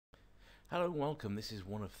Hello and welcome. This is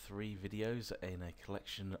one of 3 videos in a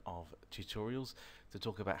collection of tutorials to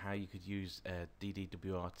talk about how you could use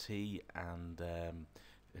DD-WRT and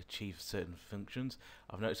achieve certain functions.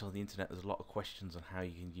 I've noticed on the internet there's a lot of questions on how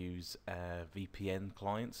you can use VPN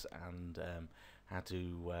clients and how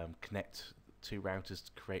to connect 2 routers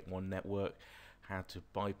to create one network, how to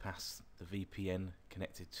bypass the VPN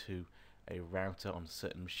connected to a router on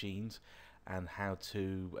certain machines, and how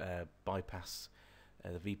to bypass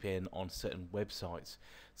the VPN on certain websites.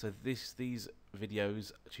 So these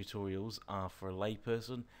videos, tutorials, are for a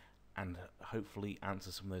layperson and hopefully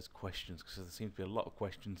answer some of those questions, because there seems to be a lot of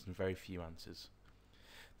questions and very few answers.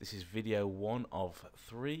 This is video 1 of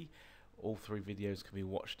 3. All 3 videos can be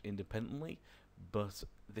watched independently, but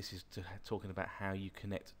this is talking about how you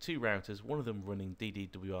connect 2 routers, one of them running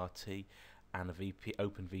DD-WRT and a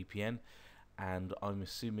OpenVPN. And I'm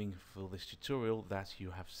assuming for this tutorial that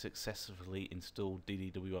you have successfully installed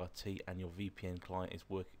DD-WRT and your VPN client is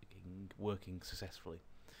working successfully.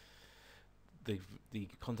 The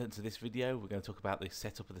contents of this video: we're going to talk about the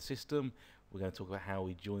setup of the system, we're going to talk about how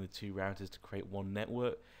we join the 2 routers to create one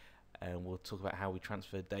network, and we'll talk about how we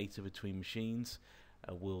transfer data between machines.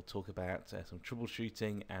 We'll talk about some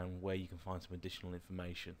troubleshooting and where you can find some additional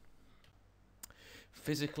information.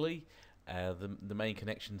 Physically, the main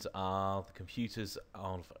connections are the computers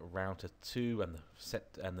of router 2 and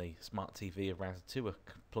the smart TV of router 2 are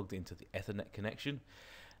plugged into the Ethernet connection.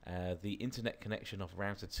 The internet connection of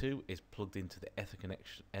router 2 is plugged into the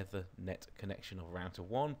Ethernet connection of router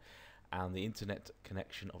 1, and the internet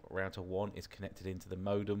connection of router 1 is connected into the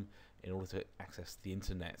modem in order to access the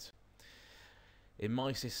internet. In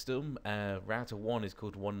my system, router 1 is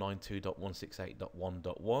called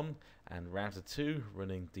 192.168.1.1, and router 2,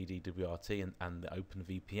 running DD-WRT and the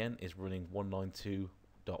OpenVPN, is running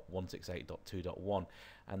 192.168.2.1.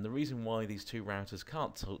 And the reason why these 2 routers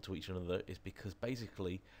can't talk to each other is because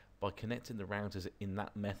basically by connecting the routers in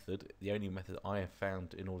that method, the only method I have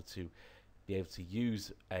found in order to be able to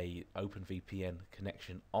use a OpenVPN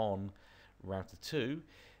connection on router 2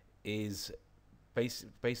 is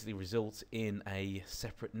basically results in a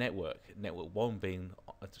separate network. Network 1 being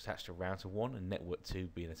attached to router 1 and network 2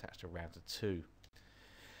 being attached to router 2.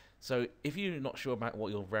 So if you're not sure about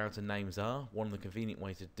what your router names are, one of the convenient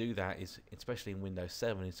ways to do that is, especially in Windows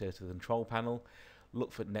 7, is go to the control panel,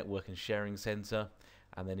 look for Network and Sharing Center,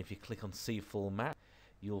 and then if you click on See Full Map,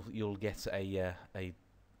 you'll get a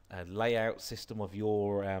layout system of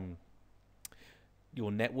your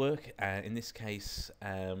network. In this case,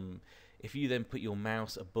 if you then put your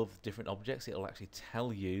mouse above different objects, it'll actually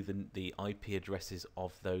tell you the IP addresses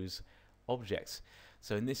of those objects.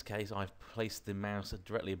 So in this case, I've placed the mouse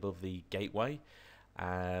directly above the gateway,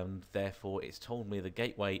 and therefore it's told me the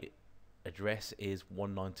gateway address is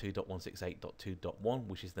 192.168.2.1,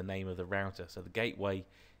 which is the name of the router. So the gateway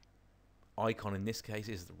icon in this case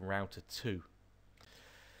is the router 2.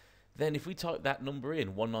 Then if we type that number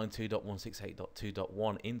in,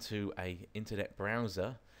 192.168.2.1, into a internet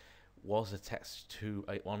browser was attached to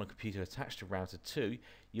on a computer attached to router 2,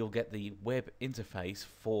 you'll get the web interface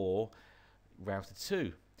for router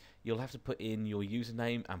 2. You'll have to put in your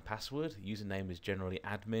username and password. Username is generally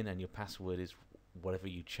admin and your password is whatever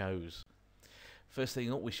you chose. First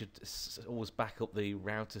thing up, we should always back up the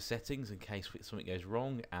router settings in case something goes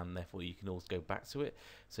wrong, and therefore you can always go back to it.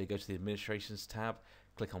 So you go to the Administrations tab,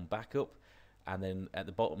 click on Backup, and then at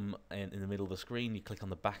the bottom in the middle of the screen you click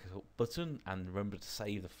on the backup button, and remember to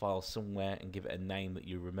save the file somewhere and give it a name that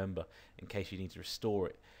you remember in case you need to restore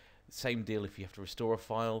it. Same deal if you have to restore a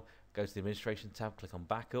file, go to the Administration tab, click on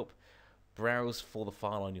Backup, browse for the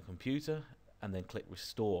file on your computer, and then click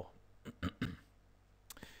Restore.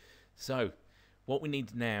 So what we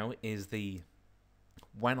need now is the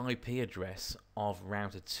WAN IP address of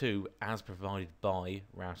router 2 as provided by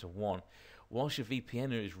router 1. Whilst your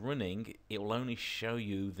VPN is running, it will only show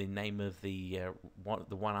you the name of the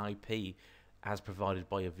WAN IP as provided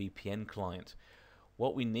by a VPN client.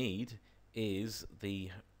 What we need is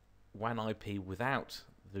the WAN IP without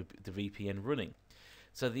the VPN running.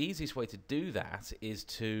 So the easiest way to do that is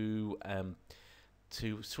to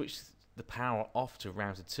switch the power off to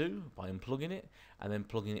router 2 by unplugging it and then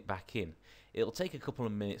plugging it back in. It'll take a couple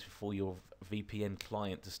of minutes before your VPN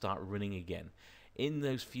client to start running again. In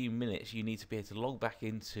those few minutes, you need to be able to log back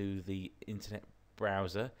into the internet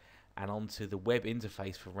browser and onto the web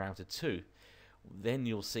interface for router 2. Then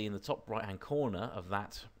you'll see in the top right hand corner of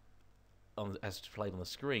that, as displayed on the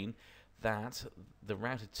screen, that the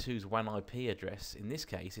router 2's WAN IP address in this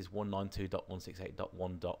case is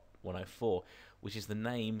 192.168.1.104, which is the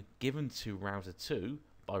name given to router 2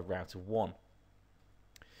 by router 1.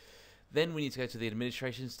 Then we need to go to the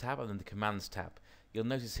Administrations tab and then the Commands tab. You'll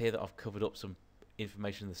notice here that I've covered up some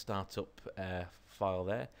information in the startup file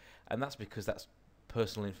there, and that's because that's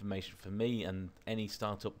personal information for me, and any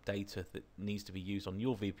startup data that needs to be used on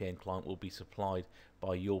your VPN client will be supplied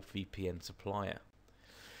by your VPN supplier.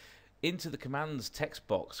 Into the commands text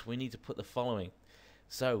box, we need to put the following.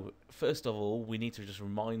 So first of all, we need to just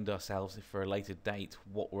remind ourselves for a later date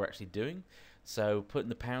what we're actually doing. So put in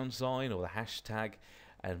the pound sign or the hashtag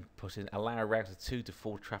and put in allow router 2 to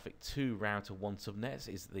forward traffic to router 1 subnets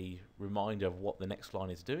is the reminder of what the next line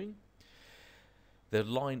is doing. The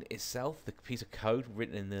line itself, the piece of code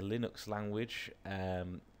written in the Linux language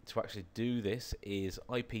to actually do this is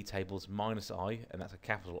iptables -I, and that's a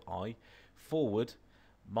capital I, forward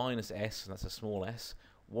 -s, and that's a small s,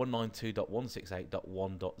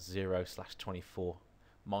 192.168.1.0/24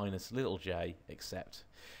 minus little j except.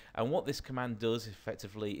 And what this command does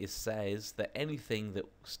effectively is says that anything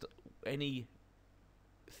that's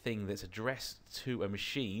addressed to a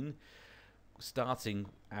machine starting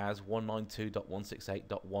as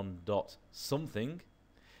 192.168.1.something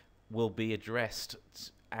will be addressed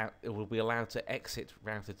it will be allowed to exit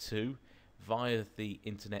router 2 via the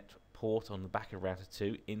internet port on the back of router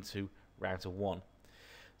 2 into router 1.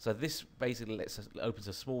 So this basically opens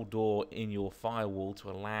a small door in your firewall to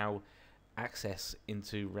allow access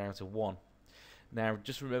into router 1. Now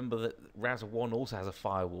just remember that router 1 also has a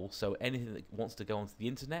firewall, so anything that wants to go onto the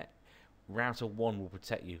internet, router 1 will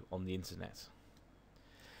protect you on the internet.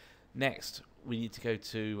 Next, we need to go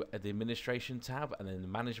to the Administration tab and then the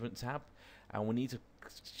Management tab, and we need to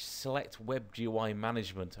select Web GUI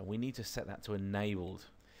Management, and we need to set that to enabled.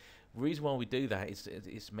 The reason why we do that is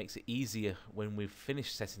it makes it easier when we've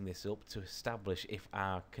finished setting this up to establish if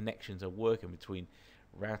our connections are working between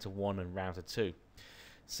router 1 and router 2.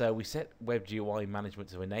 So we set Web GUI Management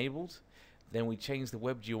to enabled, then we change the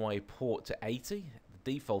Web GUI port to 80. The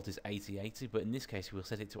default is 8080, but in this case we'll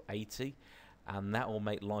set it to 80, and that will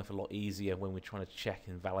make life a lot easier when we're trying to check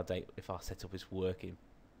and validate if our setup is working.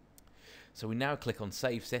 So we now click on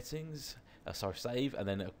Save Settings, Save, and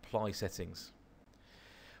then Apply Settings.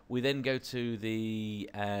 We then go to the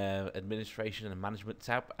Administration and Management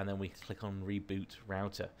tab, and then we click on Reboot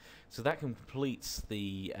Router. So that completes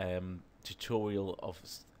the tutorial of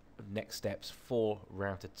next steps for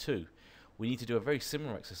router 2. We need to do a very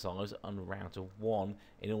similar exercise on router 1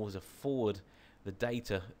 in order to forward the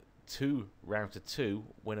data to router 2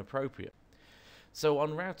 when appropriate. So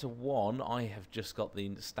on router 1, I have just got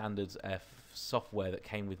the standard software that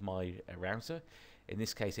came with my router. In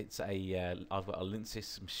this case, it's I've got a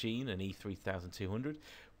Linksys machine, an E3200,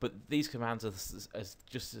 but these commands are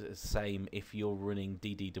just the same if you're running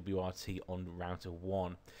DD-WRT on router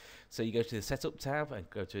 1. So you go to the Setup tab and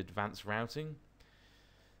go to Advanced Routing.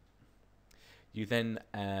 You then,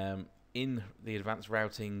 in the Advanced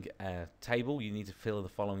Routing table, you need to fill the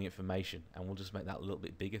following information, and we'll just make that a little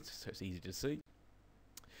bit bigger so it's easy to see.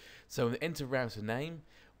 So enter router name.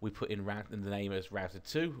 We put in the name as router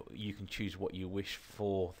 2. You can choose what you wish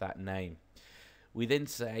for that name. We then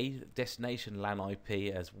say destination LAN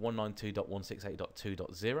IP as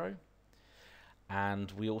 192.168.2.0,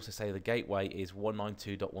 and we also say the gateway is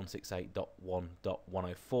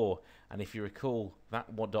 192.168.1.104. And if you recall,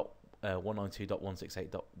 that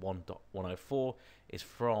 192.168.1.104 is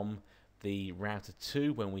from the router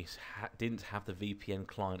 2 when we didn't have the VPN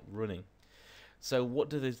client running. So what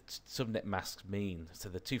do the subnet masks mean? So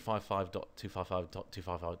the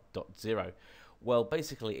 255.255.255.0. Well,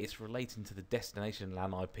 basically it's relating to the destination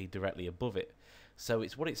LAN IP directly above it. So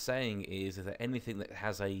what it's saying is that anything that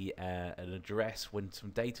has an address, when some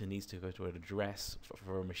data needs to go to an address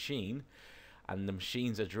for a machine, and the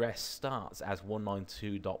machine's address starts as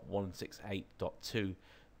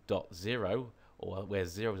 192.168.2.0, or where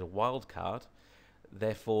 0 is a wildcard,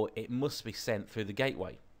 therefore it must be sent through the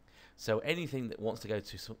gateway. So anything that wants to go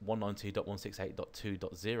to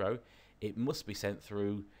 192.168.2.0, it must be sent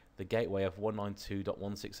through the gateway of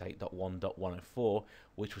 192.168.1.104,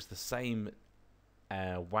 which was the same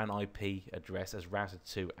WAN IP address as router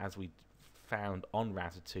 2 as we found on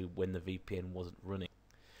router 2 when the VPN wasn't running.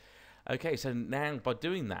 Okay, so now by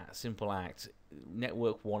doing that simple act,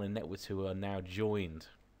 network 1 and network 2 are now joined.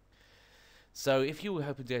 So if you were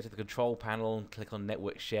hoping to go to the control panel and click on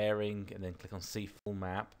network sharing and then click on see full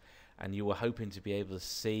map, and you were hoping to be able to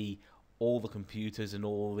see all the computers and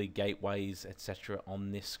all the gateways, etc.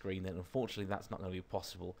 on this screen, then unfortunately that's not going to be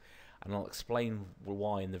possible, and I'll explain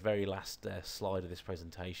why in the very last slide of this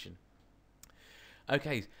presentation.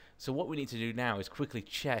 Okay, so what we need to do now is quickly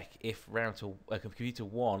check if computer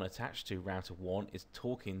 1 attached to router 1 is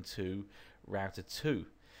talking to router 2.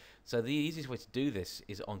 So the easiest way to do this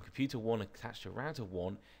is on computer 1 attached to router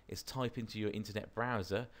 1 is type into your internet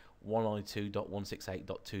browser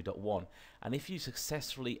 192.168.2.1, and if you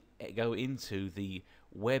successfully go into the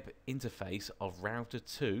web interface of router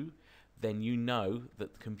 2, then you know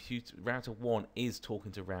that router 1 is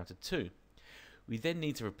talking to router 2. We then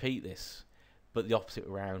need to repeat this, but the opposite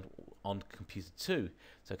around on computer 2.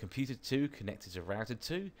 So computer 2 connected to router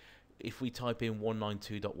 2. If we type in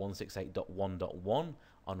 192.168.1.1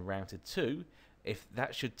 on router 2, if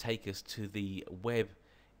that should take us to the web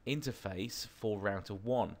interface for router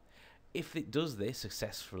 1. If it does this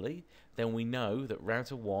successfully, then we know that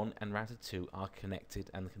router 1 and router 2 are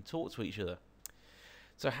connected and can talk to each other.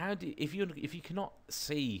 So if you cannot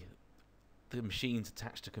see the machines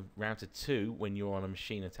attached to router 2 when you're on a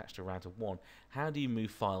machine attached to router 1, how do you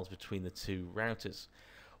move files between the two routers?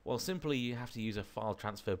 Well, simply you have to use a file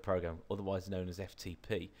transfer program, otherwise known as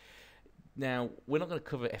FTP. Now, we're not going to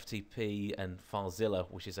cover FTP and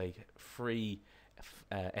FileZila, which is a free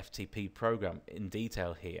FTP program, in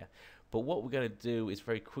detail here. But what we're going to do is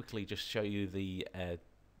very quickly just show you the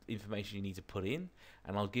information you need to put in,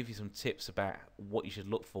 and I'll give you some tips about what you should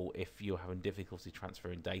look for if you're having difficulty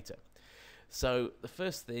transferring data. So the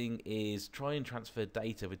first thing is try and transfer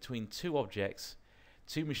data between two objects,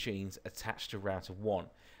 two machines attached to router 1,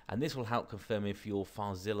 and this will help confirm if your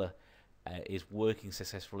FileZila is working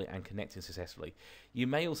successfully and connecting successfully. You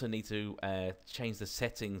may also need to change the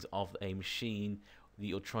settings of a machine that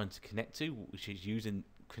you're trying to connect to, which is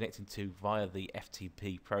connecting to via the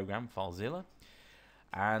FTP program FileZila.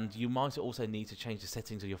 And you might also need to change the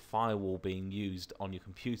settings of your firewall being used on your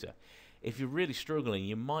computer. If you're really struggling,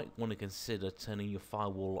 you might want to consider turning your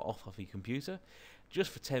firewall off of your computer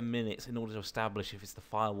just for 10 minutes in order to establish if it's the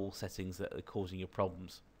firewall settings that are causing your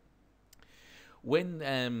problems.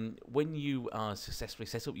 When you are successfully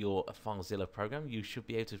set up your FileZila program, you should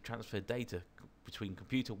be able to transfer data between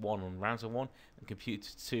computer 1 on router 1 and computer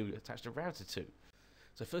 2 attached to router 2.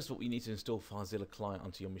 So first of all, you need to install FileZila client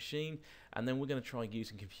onto your machine, and then we're going to try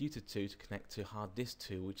using computer 2 to connect to hard disk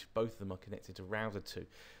 2, which both of them are connected to router 2.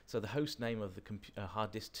 So the host name of the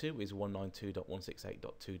hard disk 2 is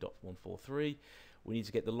 192.168.2.143. We need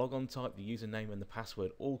to get the logon type, the username and the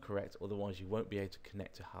password all correct, otherwise you won't be able to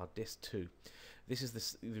connect to hard disk 2. This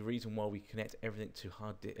is the reason why we connect everything to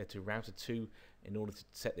router 2 in order to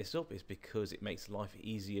set this up, is because it makes life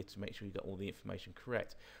easier to make sure you got all the information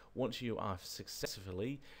correct. Once you are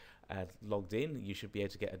successfully logged in, you should be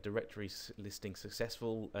able to get a directory listing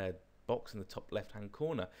successful box in the top left hand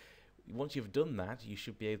corner. Once you've done that, you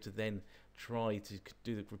should be able to then try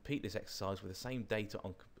to repeat this exercise with the same data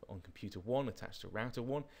on computer 1 attached to router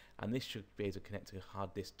 1, and this should be able to connect to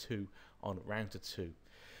hard disk 2 on router 2.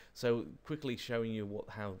 So quickly showing you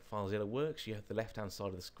how FileZila works, you have the left hand side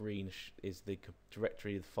of the screen is the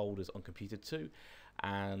directory of folders on computer 2,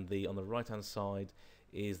 and on the right hand side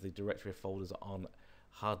is the directory of folders on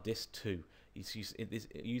hard disk 2.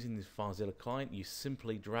 Using this FileZila client, you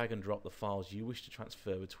simply drag and drop the files you wish to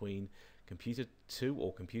transfer between computer 2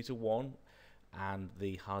 or computer 1 and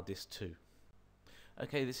the hard disk 2.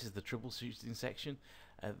 Okay, this is the troubleshooting section.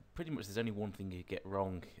 Pretty much there's only one thing you get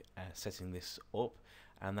wrong setting this up,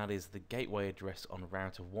 and that is the gateway address on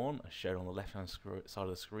router 1, as shown on the left hand side of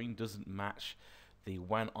the screen, doesn't match the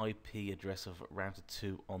WAN IP address of router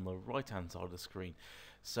 2 on the right hand side of the screen.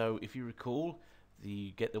 So if you recall,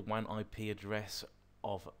 you get the WAN IP address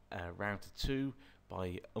of router 2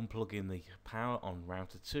 by unplugging the power on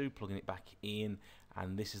router 2, plugging it back in,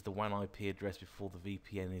 and this is the WAN IP address before the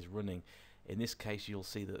VPN is running. In this case, you'll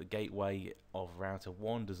see that the gateway of router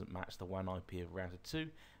 1 doesn't match the WAN IP of router 2,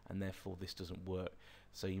 and therefore this doesn't work.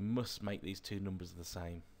 So you must make these two numbers the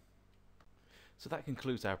same. So that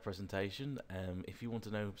concludes our presentation. If you want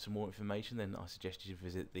to know some more information, then I suggest you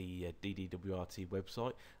visit the DD-WRT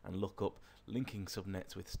website and look up linking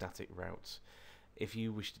subnets with static routes. If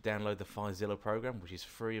you wish to download the FileZila program, which is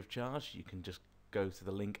free of charge, you can just go to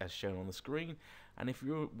the link as shown on the screen. And if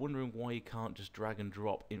you're wondering why you can't just drag and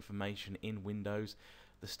drop information in Windows,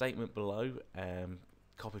 the statement below,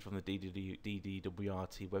 copied from the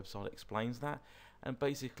DD-WRT website, explains that. And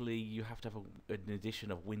basically you have to have an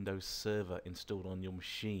edition of Windows Server installed on your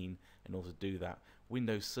machine in order to do that.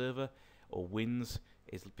 Windows Server, or WINS,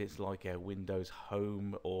 is a bit like a Windows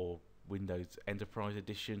Home or Windows Enterprise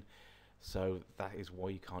Edition, so that is why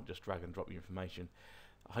you can't just drag and drop your information.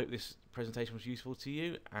 I hope this presentation was useful to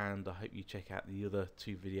you, and I hope you check out the other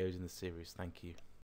two videos in the series. Thank you.